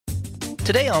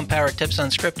Today on Power Tips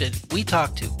Unscripted, we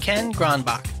talk to Ken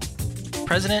Gronbach,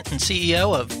 President and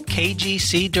CEO of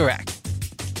KGC Direct.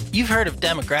 You've heard of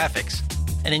demographics,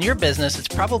 and in your business it's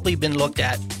probably been looked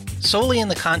at solely in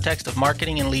the context of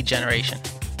marketing and lead generation.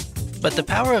 But the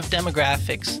power of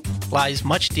demographics lies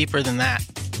much deeper than that.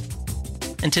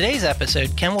 In today's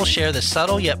episode, Ken will share the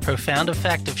subtle yet profound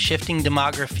effect of shifting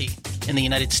demography in the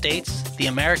United States, the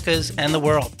Americas, and the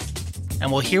world.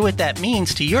 And we'll hear what that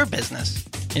means to your business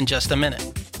in just a minute.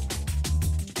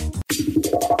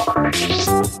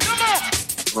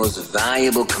 The most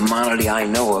valuable commodity I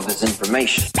know of is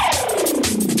information.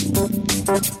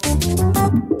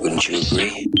 Wouldn't you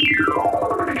agree?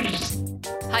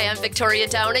 Hi, I'm Victoria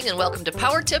Downing, and welcome to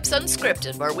Power Tips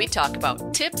Unscripted, where we talk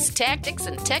about tips, tactics,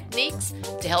 and techniques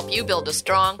to help you build a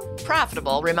strong,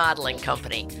 profitable remodeling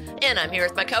company. And I'm here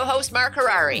with my co-host, Mark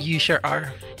Harari. You sure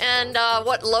are. And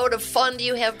what load of fun do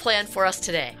you have planned for us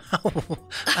today?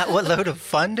 What load of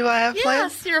fun do I have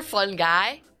planned? Yes, you're a fun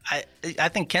guy. I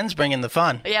think Ken's bringing the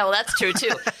fun. Yeah, well, that's true,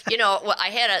 too. I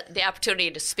had the opportunity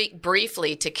to speak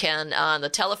briefly to Ken on the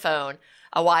telephone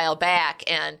a while back,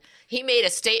 and he made a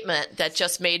statement that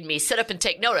just made me sit up and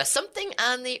take notice. Something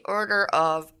on the order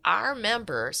of our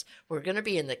members were going to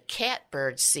be in the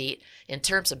catbird seat in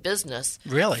terms of business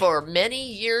for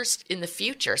many years in the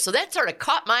future. So that sort of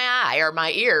caught my eye, or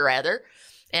my ear, rather.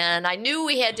 And I knew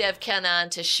we had to have Ken on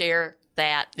to share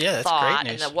that thought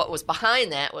and what was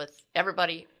behind that with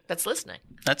everybody that's listening.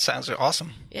 That sounds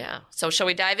awesome. Yeah. So shall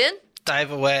we dive in?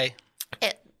 Dive away.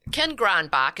 Ken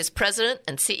Gronbach is president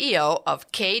and CEO of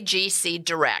KGC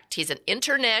Direct. He's an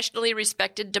internationally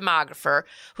respected demographer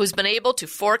who's been able to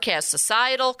forecast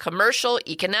societal, commercial,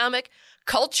 economic,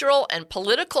 cultural, and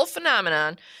political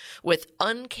phenomenon with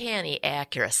uncanny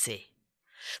accuracy.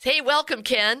 Hey, welcome,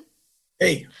 Ken.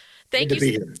 Hey, thank you.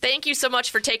 Be here. Thank you so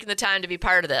much for taking the time to be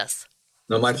part of this.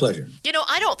 No, my pleasure.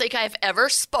 I don't think I've ever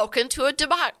spoken to a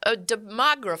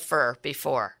demographer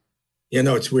before. Yeah,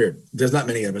 no, it's weird. There's not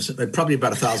many of us. Probably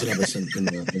about 1,000 of us in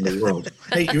the world.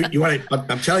 Hey, you want to?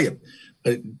 I'm telling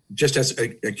you, just as a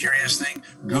curious thing,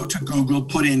 go to Google,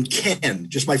 put in Ken,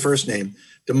 just my first name,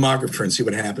 demographer, and see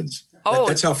what happens. Oh,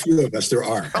 that's how few of us there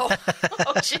are. Oh,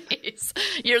 jeez,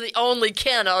 you're the only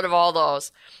Ken out of all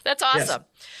those. That's awesome.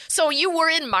 Yes. So you were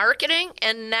in marketing,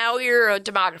 and now you're a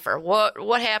demographer.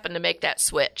 What happened to make that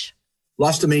switch?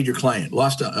 Lost a major client.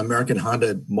 Lost American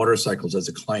Honda Motorcycles as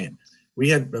a client. We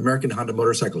had American Honda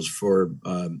Motorcycles for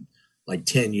like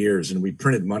 10 years, and we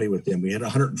printed money with them. We had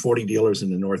 140 dealers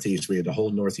in the Northeast. We had the whole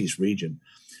Northeast region.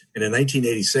 And in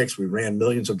 1986, we ran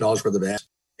millions of dollars worth of ads,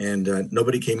 and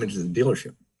nobody came into the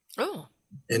dealership. Oh.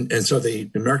 And so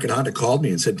the American Honda called me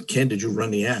and said, Ken, did you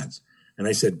run the ads? And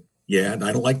I said, yeah, and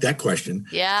I don't like that question.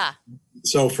 Yeah.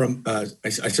 So I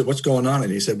said, what's going on?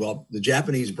 And he said, well, the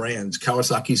Japanese brands,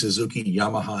 Kawasaki, Suzuki,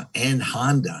 Yamaha, and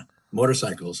Honda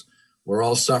motorcycles were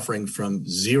all suffering from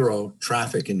zero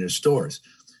traffic in their stores.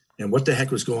 And what the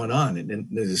heck was going on? And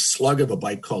this slug of a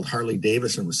bike called Harley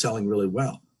Davidson was selling really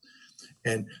well.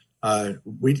 And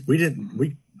we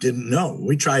didn't know.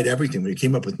 We tried everything. We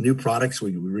came up with new products.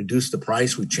 We reduced the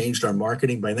price. We changed our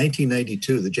marketing. By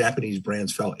 1992, the Japanese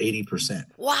brands fell 80%.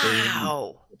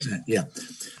 Wow. 80%, yeah.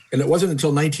 And it wasn't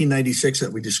until 1996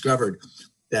 that we discovered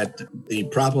that the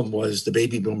problem was the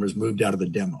baby boomers moved out of the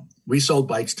demo. We sold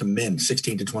bikes to men,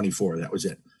 16 to 24. That was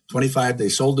it. 25, they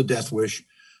sold the Death Wish,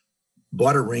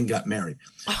 bought a ring, got married.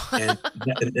 And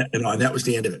that was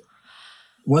the end of it.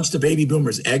 Once the baby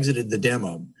boomers exited the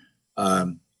demo,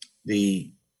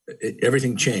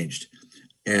 everything changed.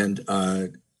 And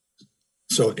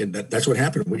that's what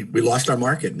happened. We lost our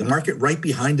market. The market right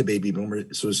behind the baby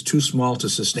boomers was too small to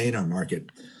sustain our market.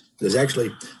 There's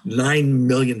actually 9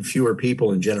 million fewer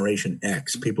people in Generation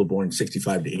X, people born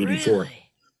 65 to 84,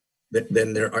 really?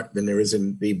 than there is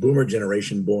in the boomer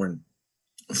generation born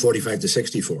 45 to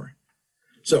 64.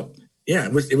 So, yeah,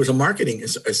 it was a marketing.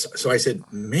 So I said,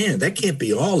 man, that can't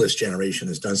be all this generation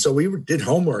has done. So we did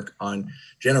homework on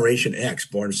Generation X,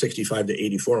 born 65 to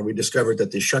 84, and we discovered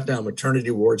that they shut down maternity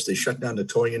wards, they shut down the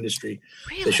toy industry,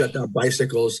 really? They shut down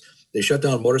bicycles, they shut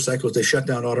down motorcycles, they shut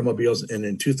down automobiles, and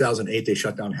in 2008, they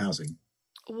shut down housing.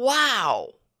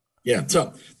 Wow. Yeah,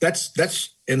 so that's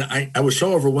and I was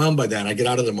so overwhelmed by that. I get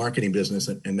out of the marketing business,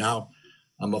 and now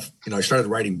I started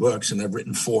writing books, and I've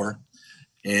written 4.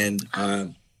 And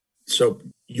so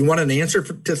you want an answer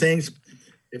to things?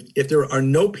 If there are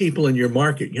no people in your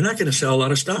market, you're not going to sell a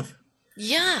lot of stuff.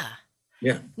 Yeah.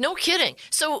 Yeah. No kidding.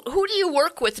 So who do you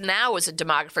work with now as a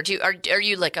demographer? Are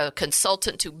you like a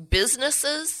consultant to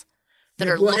businesses that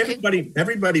are looking?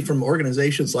 Everybody from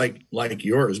organizations like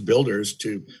yours, builders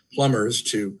to plumbers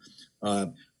to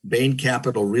Bain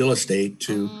Capital Real Estate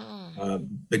to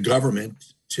the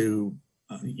government, to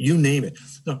you name it.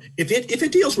 No, if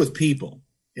it deals with people,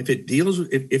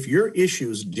 if your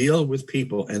issues deal with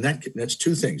people, and that's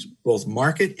two things, both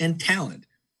market and talent,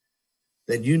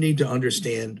 then you need to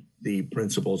understand the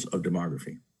principles of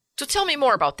demography. So tell me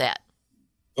more about that.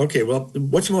 Okay, well,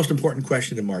 what's the most important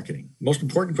question in marketing? Most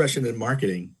important question in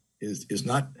marketing is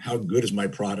not how good is my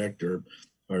product or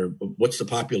what's the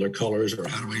popular colors or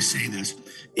how do I say this.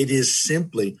 It is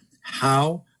simply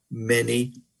how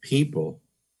many people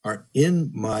are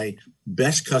in my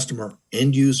best customer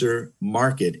end user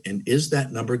market, and is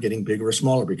that number getting bigger or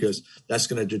smaller? Because that's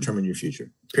going to determine your future,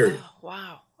 period. Oh,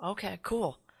 wow. Okay,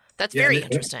 cool. That's very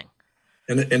interesting.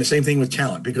 And the same thing with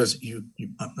talent, because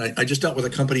I just dealt with a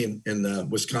company in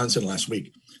Wisconsin last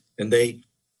week, and they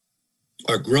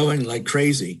are growing like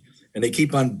crazy, and they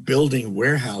keep on building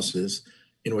warehouses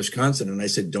in Wisconsin. And I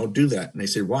said, don't do that. And they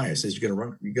said, why? I said, you're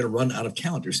going to run out of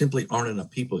talent. There simply aren't enough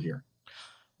people here.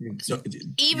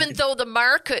 Even though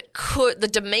the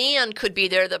demand could be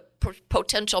there, the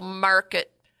potential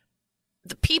market,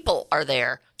 the people are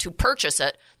there to purchase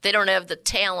it, they don't have the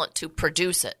talent to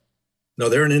produce it. No,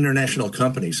 they're an international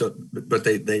company, but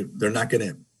they're not going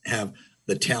to have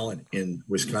the talent in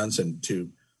Wisconsin to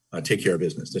take care of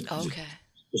business.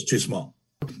 It's too small.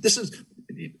 This is,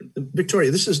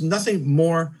 Victoria, this is nothing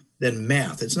more than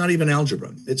math. It's not even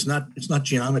algebra. It's not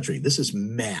geometry. This is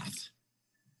math.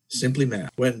 Simply math.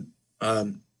 When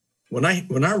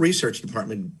our research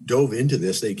department dove into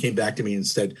this, they came back to me and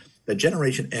said that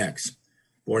Generation X,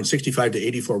 born 65 to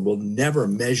 84, will never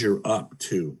measure up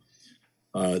to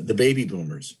the baby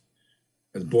boomers,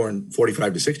 born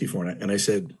 45 to 64. And I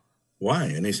said, why?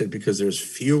 And they said, because there's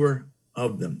fewer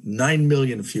of them, 9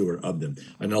 million fewer of them,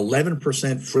 an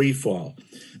 11% free fall.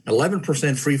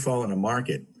 11% free fall in a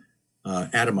market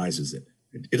atomizes it.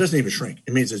 It doesn't even shrink.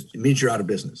 It means you're out of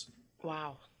business.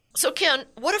 Wow. So, Ken,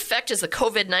 what effect is the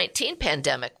COVID-19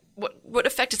 pandemic? What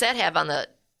effect does that have on the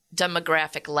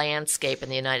demographic landscape in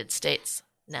the United States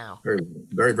now? Very,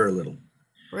 very, very little.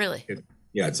 Really?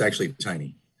 It's actually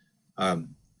tiny.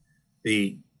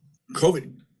 The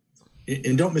COVID,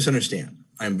 and don't misunderstand,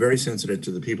 I'm very sensitive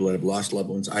to the people that have lost loved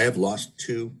ones. I have lost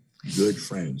 2 good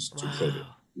friends to COVID.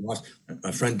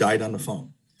 A friend died on the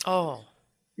phone. Oh.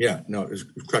 Yeah, no, it was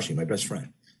crushing, my best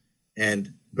friend.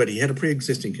 But he had a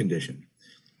pre-existing condition.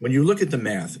 When you look at the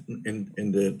math,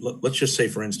 let's just say,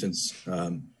 for instance,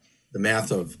 the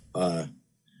math of the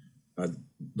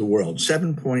world,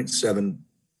 7.7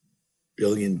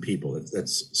 billion people.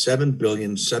 That's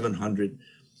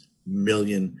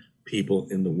 7,700,000,000 people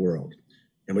in the world.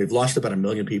 And we've lost about 1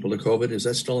 million people to COVID. Is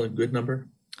that still a good number?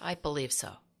 I believe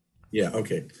so. Yeah,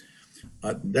 okay.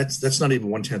 That's not even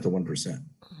 1/10 of 1%.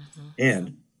 Mm-hmm.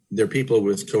 And they're people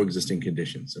with coexisting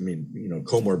conditions. I mean,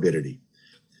 comorbidity.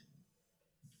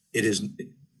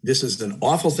 This is an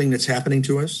awful thing that's happening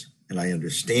to us, and I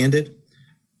understand it.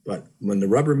 But when the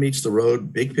rubber meets the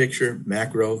road, big picture,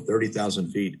 macro,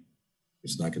 30,000 feet,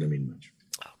 it's not going to mean much.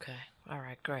 Okay. All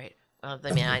right. Great.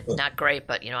 Not great,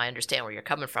 but, I understand where you're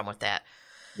coming from with that.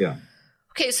 Yeah.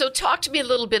 Okay. So talk to me a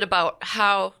little bit about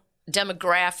how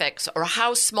demographics, or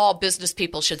how small business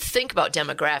people should think about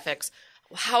demographics,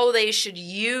 how they should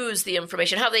use the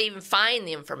information, how they even find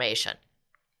the information.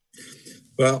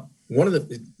 Well, one of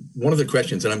the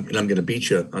questions, and I'm going to beat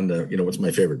you on the, what's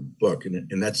my favorite book,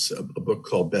 and that's a book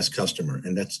called Best Customer,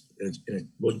 and it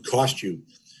will cost you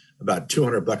about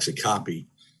 $200 a copy,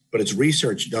 but it's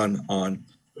research done on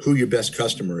who your best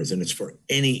customer is, and it's for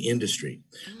any industry.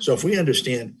 So if we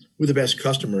understand who the best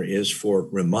customer is for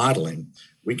remodeling,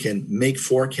 we can make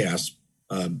forecasts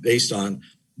based on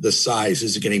the size.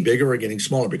 Is it getting bigger or getting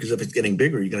smaller? Because if it's getting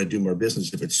bigger, you're going to do more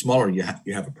business. If it's smaller, you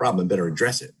have a problem and better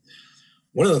address it.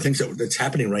 One of the things that's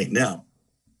happening right now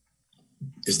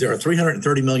is there are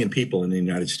 330 million people in the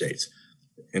United States.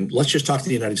 And let's just talk to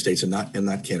the United States and not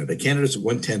Canada. Canada's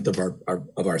 1/10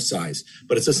 of our size,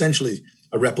 but it's essentially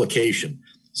a replication.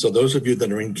 So those of you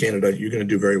that are in Canada, you're going to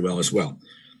do very well as well.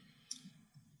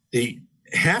 The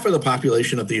half of the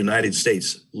population of the United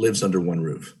States lives under one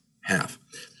roof, half.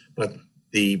 But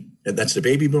that's the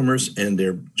baby boomers and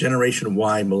their Generation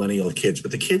Y millennial kids.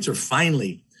 But the kids are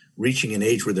finally reaching an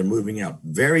age where they're moving out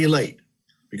very late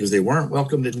because they weren't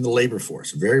welcomed in the labor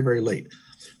force, very, very late.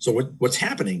 So what's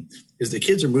happening is the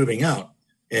kids are moving out,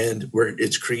 and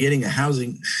it's creating a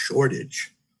housing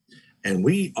shortage. And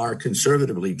we are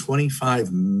conservatively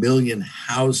 25 million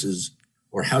houses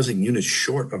or housing units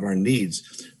short of our needs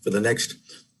for the next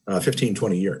 15,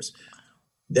 20 years.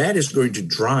 That is going to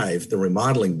drive the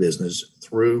remodeling business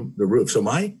through the roof. So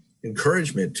my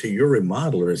encouragement to your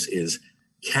remodelers is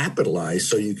capitalize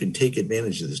so you can take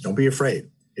advantage of this. Don't be afraid.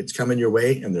 It's coming your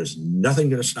way, and there's nothing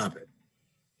going to stop it.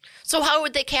 So how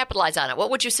would they capitalize on it? What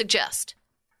would you suggest?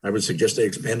 I would suggest they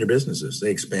expand their businesses. They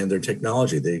expand their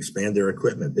technology. They expand their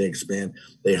equipment.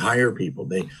 They hire people.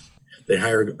 They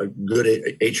hire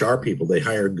good HR people. They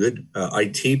hire good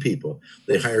IT people.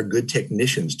 They hire good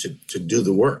technicians to do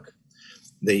the work.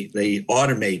 They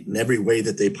automate in every way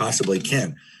that they possibly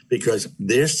can, because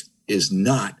this is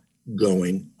not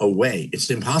going away. It's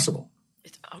impossible.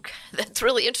 Okay, that's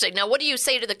really interesting. Now, what do you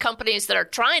say to the companies that are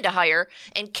trying to hire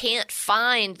and can't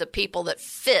find the people that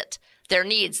fit their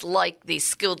needs, like the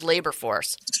skilled labor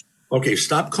force? Okay,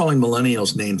 stop calling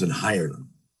millennials names and hire them.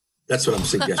 That's what I'm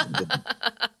suggesting.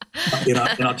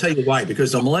 And I'll tell you why.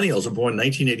 Because the millennials are born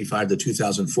 1985 to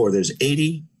 2004. There's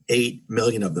 88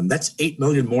 million of them. That's 8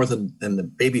 million more than the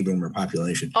baby boomer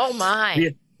population. Oh,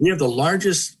 my. We have the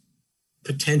largest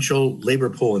potential labor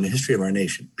pool in the history of our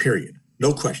nation, period.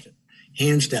 No question.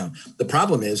 Hands down. The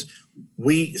problem is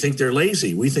we think they're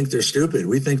lazy. We think they're stupid.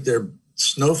 We think they're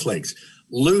snowflakes.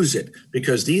 Lose it,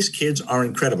 because these kids are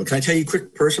incredible. Can I tell you a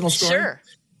quick personal story? Sure.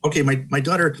 Okay, my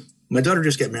daughter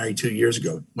just got married 2 years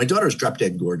ago. My daughter is drop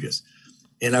dead gorgeous,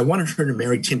 and I wanted her to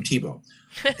marry Tim Tebow,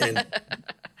 and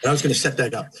I was going to set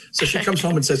that up. So she comes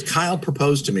home and says, Kyle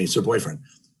proposed to me. It's her boyfriend,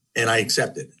 and I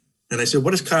accepted. And I said,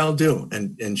 what does Kyle do?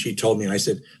 And she told me, and I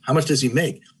said, how much does he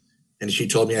make? And she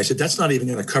told me, I said, that's not even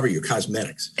going to cover your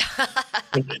cosmetics.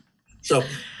 So,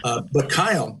 but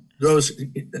Kyle goes,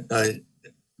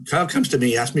 Kyle comes to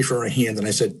me, asked me for a hand, and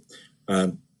I said,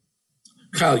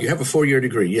 Kyle, you have a 4-year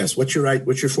degree. Yes. What's your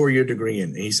 4-year degree in?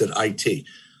 And he said, IT.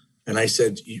 And I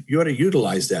said, you ought to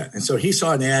utilize that. And so he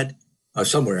saw an ad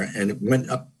somewhere and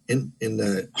went up in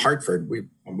Hartford.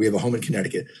 We have a home in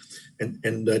Connecticut,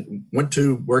 and went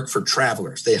to work for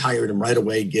Travelers. They hired him right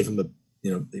away, gave him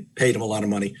they paid him a lot of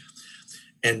money.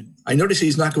 And I noticed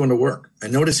he's not going to work. I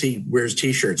notice he wears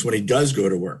T-shirts when he does go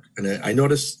to work. And I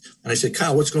noticed, and I said,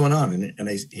 Kyle, what's going on? And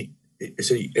I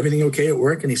said, everything okay at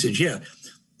work? And he said, yeah.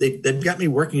 They've got me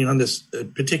working on this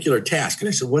particular task. And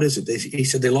I said, what is it? He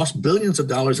said, they lost billions of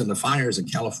dollars in the fires in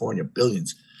California,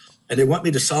 billions. And they want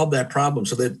me to solve that problem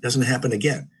so that it doesn't happen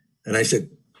again. And I said,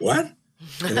 what?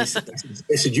 And I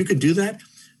said, you could do that?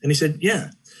 And he said, yeah.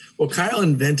 Well, Kyle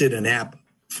invented an app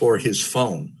for his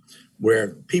phone where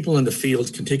people in the fields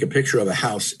can take a picture of a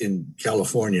house in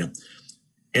California,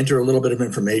 enter a little bit of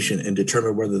information, and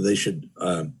determine whether they should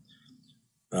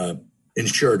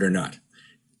insure it or not.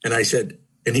 And I said,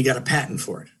 and he got a patent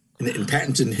for it, and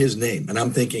patent's in his name. And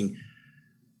I'm thinking,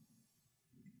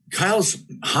 Kyle's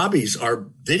hobbies are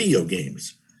video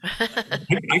games.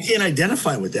 I can't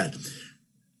identify with that.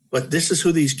 But this is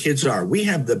who these kids are. We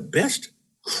have the best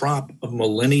crop of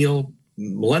millennial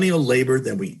labor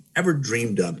than we ever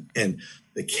dreamed of. And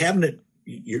the cabinet,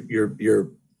 your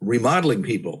remodeling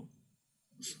people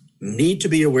need to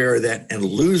be aware of that and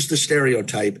lose the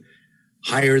stereotype,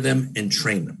 hire them and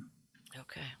train them.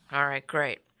 Okay. All right,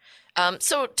 great.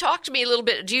 So talk to me a little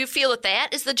bit. Do you feel that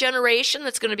is the generation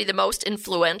that's going to be the most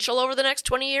influential over the next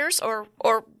 20 years, or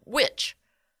which?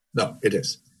 No, it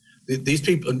is. These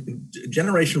people,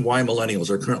 Generation Y millennials,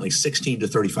 are currently 16 to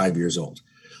 35 years old.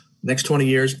 Next 20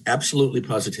 years, absolutely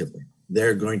positively,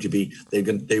 they're going to be,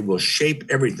 they will shape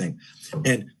everything.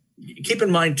 And keep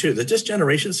in mind, too, that this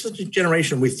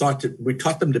generation, we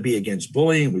taught them to be against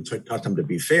bullying. We taught them to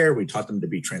be fair. We taught them to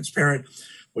be transparent.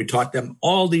 We taught them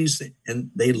all these things,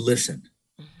 and they listened.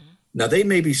 Mm-hmm. Now, they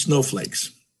may be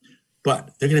snowflakes,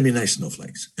 but they're going to be nice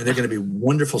snowflakes, and they're going to be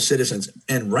wonderful citizens.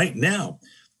 And right now,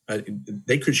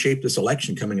 they could shape this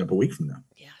election coming up a week from now.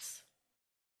 Yes.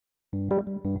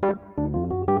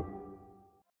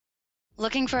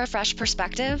 Looking for a fresh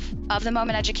perspective of the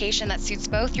moment education that suits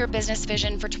both your business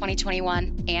vision for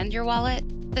 2021 and your wallet?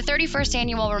 The 31st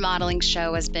Annual Remodeling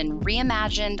Show has been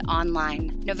reimagined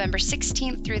online, November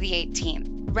 16th through the 18th.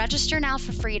 Register now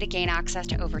for free to gain access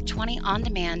to over 20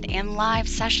 on-demand and live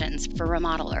sessions for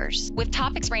remodelers, with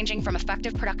topics ranging from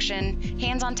effective production,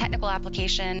 hands-on technical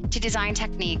application, to design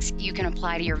techniques you can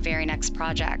apply to your very next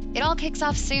project. It all kicks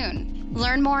off soon.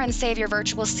 Learn more and save your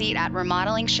virtual seat at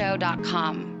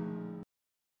remodelingshow.com.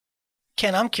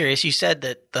 Ken, I'm curious. You said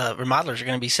that the remodelers are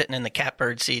going to be sitting in the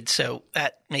catbird seat, so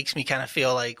that makes me kind of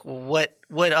feel like what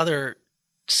other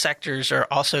sectors are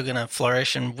also going to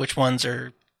flourish, and which ones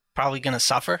are probably going to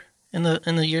suffer in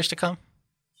the years to come?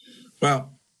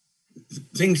 Well,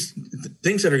 things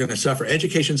that are going to suffer.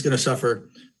 Education is going to suffer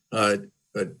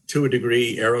to a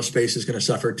degree. Aerospace is going to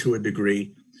suffer to a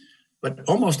degree, but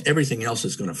almost everything else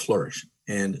is going to flourish.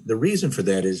 And the reason for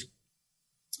that is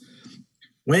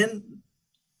when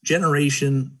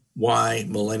Generation why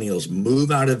millennials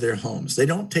move out of their homes. They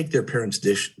don't take their parents'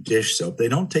 dish soap. They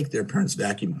don't take their parents'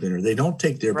 vacuum cleaner. They don't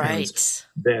take their parents'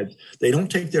 beds. They don't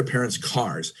take their parents'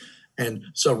 cars. And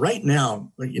so right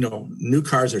now, new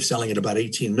cars are selling at about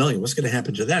 18 million. What's going to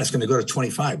happen to that? It's going to go to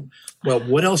 25. Well,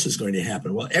 what else is going to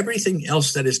happen? Well, everything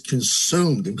else that is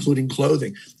consumed, including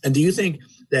clothing. And do you think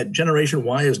that Generation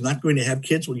Y is not going to have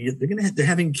kids? Well, they're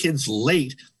having kids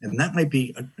late, and that might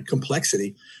be a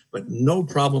complexity, but no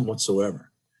problem whatsoever.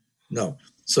 No.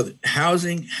 So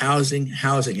housing.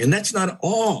 And that's not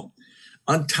all.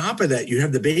 On top of that, you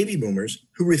have the baby boomers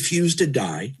who refuse to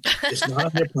die. It's not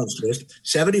on their punch list.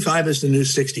 75 is the new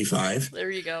 65.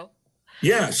 There you go.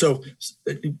 Yeah. So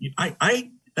I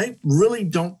really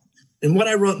don't. And what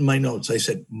I wrote in my notes, I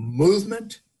said,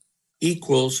 movement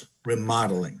equals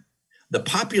remodeling. The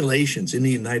populations in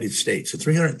the United States, so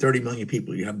 330 million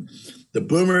people, you have the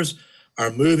boomers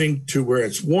are moving to where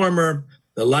it's warmer.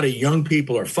 A lot of young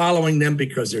people are following them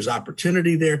because there's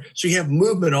opportunity there. So you have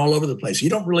movement all over the place. You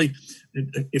don't really,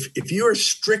 if you are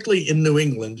strictly in New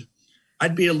England,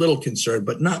 I'd be a little concerned,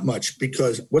 but not much,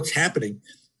 because what's happening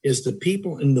is the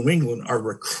people in New England are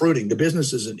recruiting. The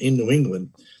businesses in New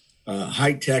England,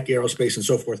 high tech, aerospace, and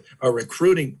so forth, are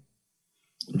recruiting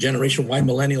Generation Y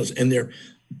millennials, and they're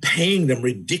paying them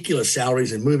ridiculous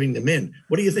salaries and moving them in.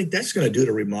 What do you think that's going to do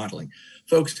to remodeling?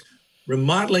 Folks,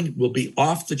 remodeling will be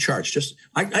off the charts.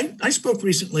 I spoke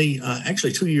recently,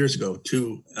 actually 2 years ago,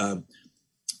 to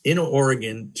in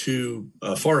Oregon to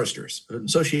foresters, an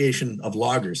association of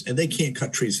loggers, and they can't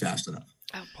cut trees fast enough.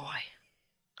 Oh boy,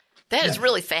 that is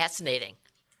really fascinating.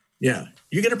 Yeah,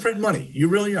 you're going to print money. You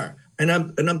really are. And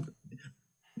I'm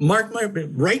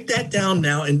write that down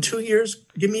now. In 2 years,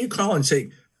 give me a call and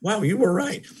say, wow, you were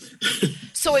right.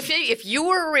 So if you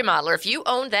were a remodeler, if you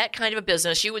owned that kind of a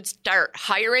business, you would start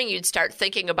hiring, you'd start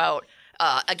thinking about,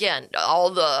 again,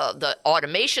 all the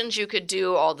automations you could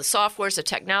do, all the softwares, the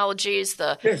technologies,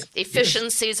 the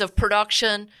efficiencies of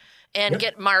production, and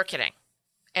get marketing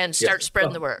and start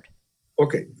spreading the word.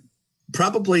 Okay.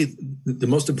 Probably the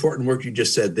most important work you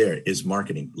just said there is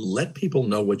marketing. Let people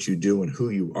know what you do and who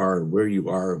you are and where you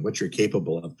are and what you're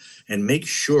capable of, and make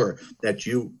sure that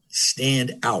you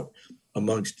stand out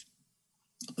amongst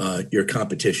your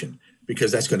competition,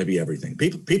 because that's going to be everything.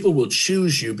 People will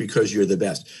choose you because you're the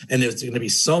best. And there's going to be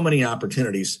so many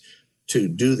opportunities to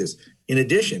do this. In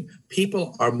addition,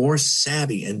 people are more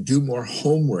savvy and do more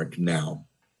homework now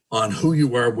on who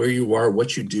you are, where you are,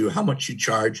 what you do, how much you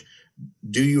charge.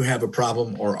 Do you have a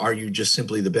problem, or are you just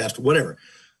simply the best? Whatever.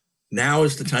 Now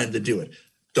is the time to do it.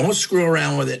 Don't screw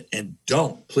around with it, and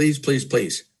please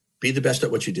be the best at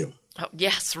what you do. Oh,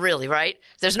 yes, really, right?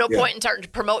 There's no point in starting to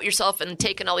promote yourself and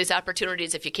taking all these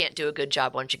opportunities if you can't do a good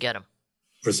job once you get them.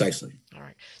 Precisely. All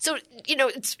right. So,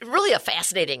 it's really a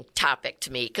fascinating topic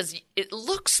to me, because it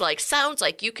sounds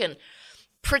like you can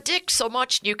predict so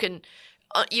much. You can,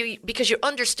 because you're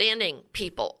understanding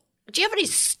people. Do you have any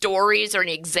stories or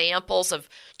any examples of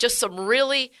just some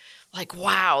really like,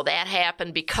 wow, that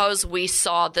happened because we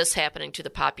saw this happening to the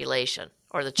population,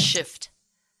 or the shift?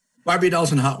 Barbie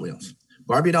dolls and Hot Wheels.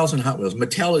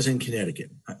 Mattel is in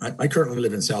Connecticut. I currently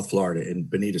live in South Florida in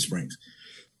Bonita Springs.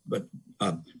 But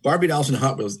Barbie dolls and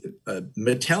Hot Wheels,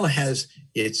 Mattel has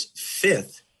its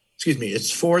fourth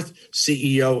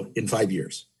CEO in 5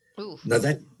 years. Ooh. Now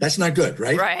that's not good,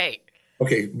 right? Right.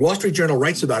 Okay, Wall Street Journal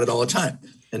writes about it all the time.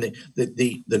 And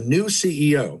the new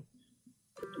CEO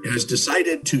has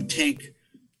decided to take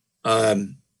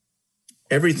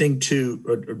everything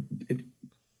to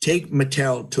take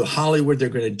Mattel to Hollywood. They're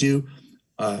going to do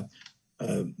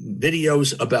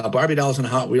videos about Barbie dolls and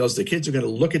Hot Wheels. The kids are going to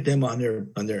look at them on their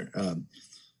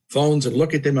phones and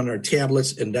look at them on their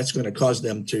tablets, and that's going to cause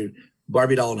them to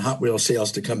Barbie doll and Hot Wheels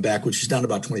sales to come back, which is down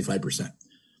about 25%.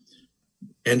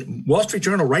 And Wall Street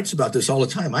Journal writes about this all the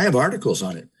time. I have articles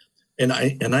on it. And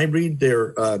I read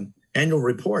their annual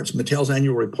reports, Mattel's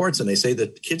annual reports, and they say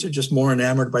that kids are just more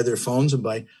enamored by their phones and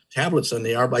by tablets than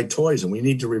they are by toys, and we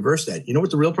need to reverse that. You know what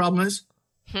the real problem is?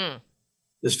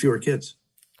 There's fewer kids.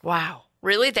 Wow.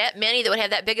 Really? That many that would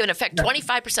have that big of an effect?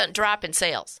 25% drop in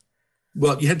sales?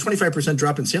 Well, you had 25%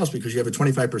 drop in sales because you have a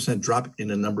 25% drop in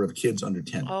the number of kids under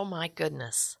 10. Oh, my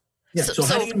goodness. Yeah, so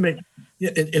how do you make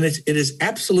and it is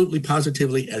absolutely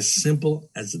positively as simple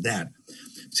as that.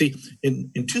 See,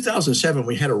 in 2007,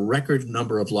 we had a record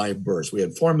number of live births. We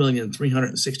had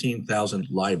 4,316,000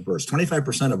 live births,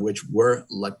 25% of which were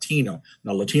Latino.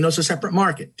 Now, Latino is a separate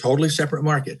market, totally separate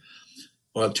market.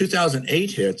 Well,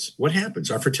 2008 hits, what happens?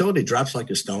 Our fertility drops like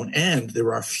a stone, and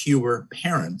there are fewer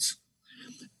parents.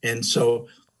 And so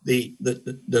the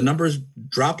numbers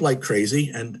drop like crazy.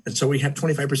 And so we have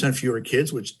 25% fewer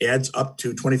kids, which adds up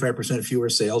to 25% fewer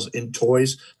sales in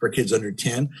toys for kids under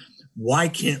 10. Why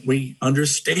can't we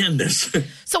understand this?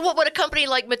 So what would a company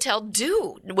like Mattel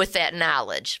do with that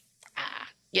knowledge?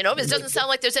 It doesn't sound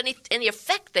like there's any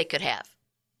effect they could have.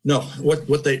 No, what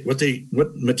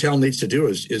Mattel needs to do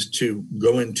is to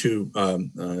go into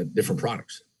different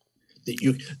products.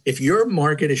 If your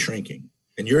market is shrinking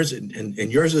and yours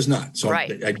is not, so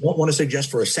right. I don't want to suggest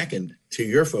for a second to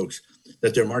your folks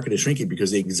that their market is shrinking,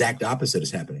 because the exact opposite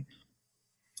is happening.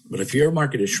 But if your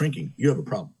market is shrinking, you have a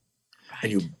problem,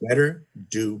 and you better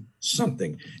do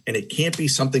something. And it can't be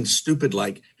something stupid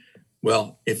like,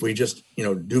 well, if we just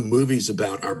do movies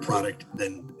about our product,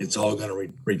 then it's all going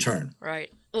to return.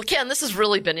 Right. Well, Ken, this has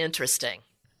really been interesting.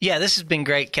 Yeah, this has been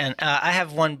great, Ken. I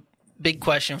have one big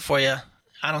question for you.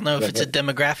 I don't know if it's a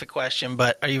demographic question,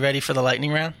 but are you ready for the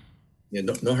lightning round? Yeah,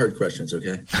 no hard questions,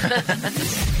 okay?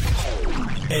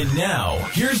 And now,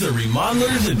 here's the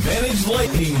Remodeler's Advantage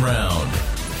lightning round.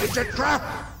 It's a trap!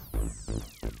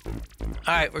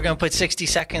 All right, we're going to put 60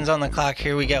 seconds on the clock.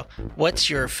 Here we go. What's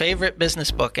your favorite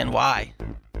business book and why?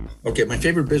 Okay, my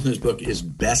favorite business book is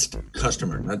Best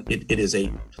Customer. It is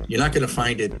you're not going to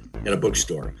find it at a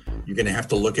bookstore. You're going to have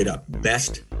to look it up.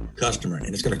 Best Customer. And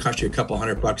it's going to cost you a couple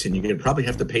 $100, and you're going to probably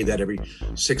have to pay that every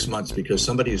 6 months, because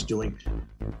somebody is doing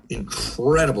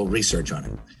incredible research on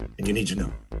it, and you need to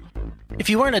know. If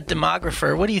you weren't a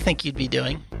demographer, what do you think you'd be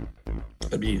doing?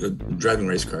 I'd be driving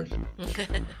race cars.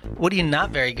 What are you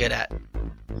not very good at?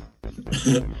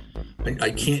 I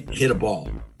can't hit a ball.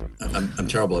 I'm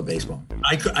terrible at baseball.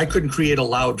 I couldn't create a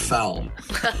loud foul.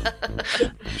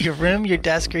 Your room, your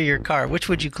desk, or your car, which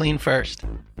would you clean first?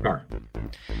 Car.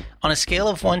 On a scale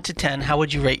of 1 to 10, how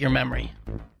would you rate your memory?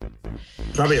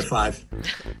 Probably a 5.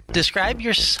 Describe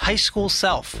your high school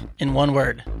self in one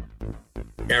word.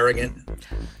 Arrogant.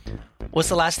 What's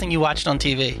the last thing you watched on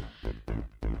TV?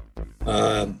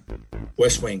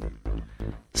 West Wing.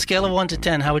 Scale of 1 to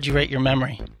 10, how would you rate your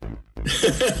memory?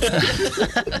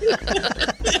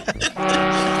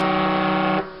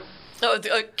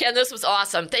 Ken, this was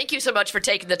awesome. Thank you so much for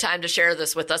taking the time to share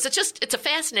this with us. It's a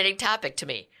fascinating topic to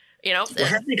me. Well,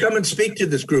 have me come and speak to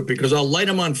this group, because I'll light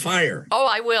them on fire. Oh,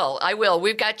 I will.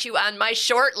 We've got you on my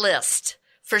short list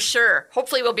for sure.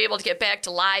 Hopefully we'll be able to get back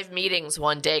to live meetings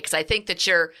one day, because I think that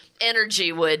your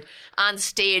energy on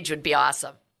stage would be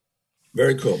awesome.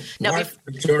 Very cool. Now, Mark,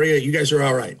 Victoria, you guys are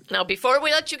all right. Now, before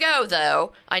we let you go,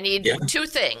 though, I need 2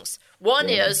 things. One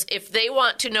is, if they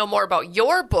want to know more about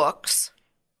your books,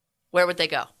 where would they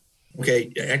go?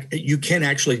 Okay, you can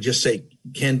actually just say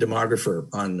Ken Demographer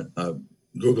on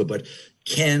Google, but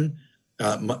Ken,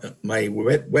 my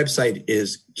website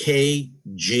is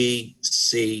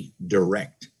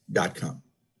kgcdirect.com.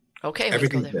 Okay.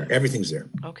 Everything's there.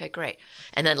 Okay, great.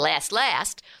 And then last,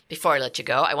 before I let you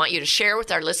go, I want you to share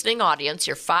with our listening audience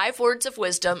your 5 words of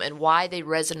wisdom and why they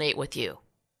resonate with you.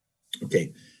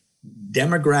 Okay.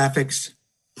 Demographics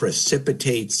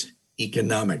precipitates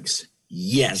economics.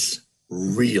 Yes,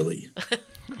 really.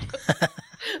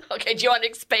 Okay, do you want to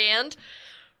expand?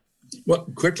 Well,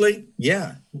 quickly,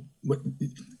 yeah. Do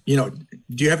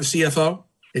you have a CFO?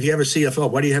 If you have a CFO,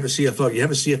 why do you have a CFO? You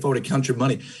have a CFO to count your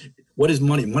money. What is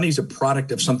money? Money is a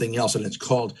product of something else, and it's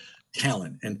called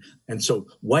talent. And so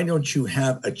why don't you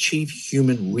have a chief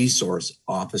human resource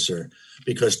officer?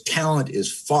 Because talent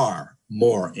is far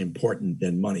more important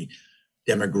than money.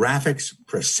 Demographics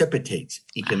precipitates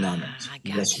economics. I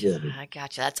got you.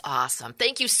 That's awesome.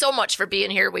 Thank you so much for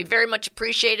being here. We very much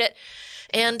appreciate it.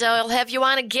 And I'll have you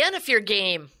on again if you're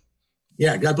game.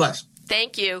 Yeah, God bless.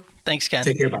 Thank you. Thanks, Ken.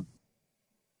 Take care, bye.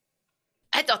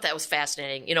 I thought that was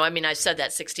fascinating. I said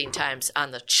that 16 times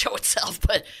on the show itself,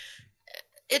 but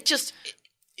it's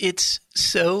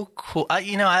so cool.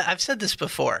 I've said this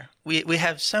before. We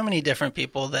have so many different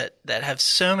people that have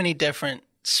so many different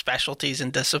specialties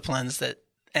and disciplines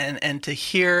and to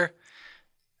hear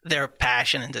their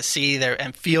passion and to see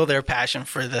and feel their passion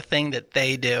for the thing that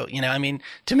they do.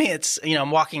 To me, it's,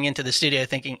 I'm walking into the studio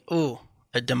thinking, ooh,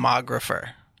 a demographer.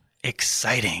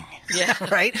 Exciting. Yeah.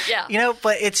 Right? Yeah.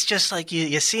 But it's just like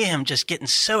you see him just getting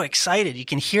so excited. You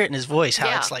can hear it in his voice,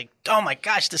 how it's like, oh my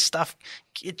gosh, this stuff,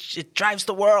 it drives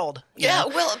the world. Yeah.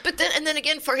 Well, but then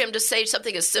again, for him to say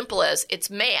something as simple as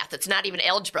it's math, it's not even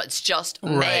algebra, it's just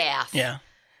math. Yeah.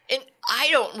 And I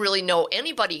don't really know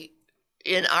anybody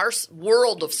in our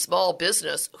world of small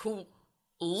business who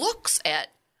looks at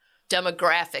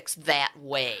demographics that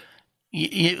way.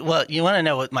 You want to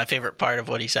know what my favorite part of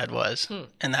what he said was,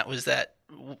 and that was that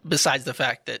besides the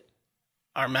fact that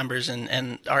our members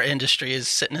and our industry is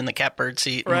sitting in the catbird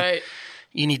seat, right?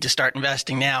 You need to start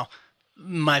investing now.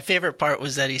 My favorite part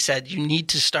was that he said, you need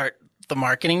to start the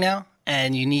marketing now,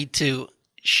 and you need to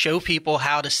show people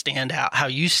how to stand out, how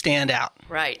you stand out.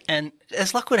 Right. And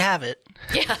as luck would have it,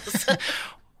 Yes.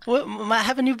 I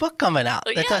have a new book coming out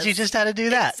that tells you just how to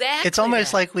do that. Exactly It's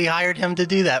almost like we hired him to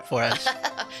do that for us.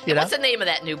 You know? What's the name of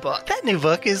that new book? That new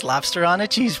book is Lobster on a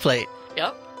Cheese Plate.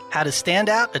 Yep. How to stand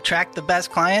out, attract the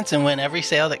best clients, and win every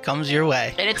sale that comes your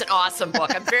way. And it's an awesome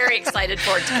book. I'm very excited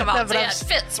for it to come out. but It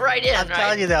fits right in. I'm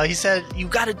telling you, though, he said, you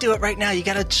got to do it right now. You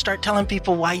got to start telling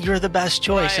people why you're the best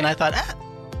choice. Right. And I thought,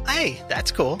 hey,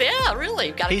 that's cool. Yeah, really.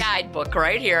 You've got a guidebook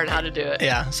right here on how to do it.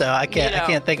 Yeah, so I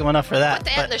can't thank him enough for that.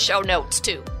 Put that in the show notes,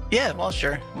 too. Yeah, well,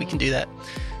 sure. We can do that.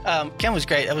 Ken was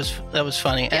great. That was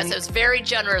funny. Yes, and it was very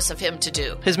generous of him to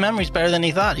do. his memory's better than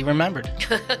he thought. He remembered.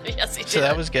 Yes, he did. So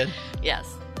that was good. Yes.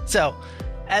 So,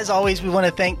 as always, we want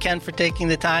to thank Ken for taking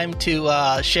the time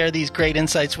to share these great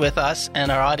insights with us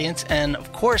and our audience. And,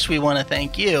 of course, we want to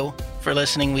thank you for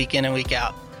listening week in and week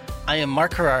out. I am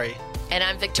Mark Harari. And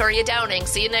I'm Victoria Downing.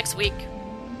 See you next week.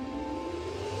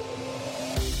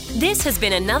 This has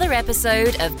been another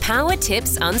episode of Power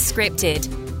Tips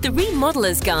Unscripted, the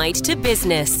Remodeler's Guide to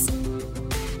Business.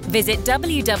 Visit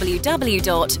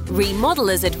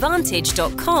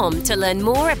www.remodelersadvantage.com to learn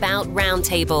more about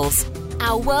Roundtables,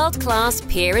 our world-class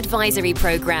peer advisory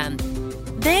program.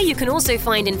 There you can also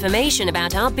find information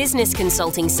about our business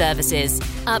consulting services,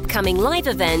 upcoming live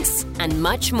events, and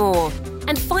much more.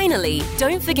 And finally,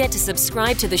 don't forget to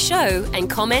subscribe to the show and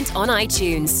comment on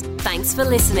iTunes. Thanks for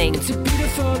listening. It's a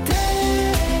beautiful day.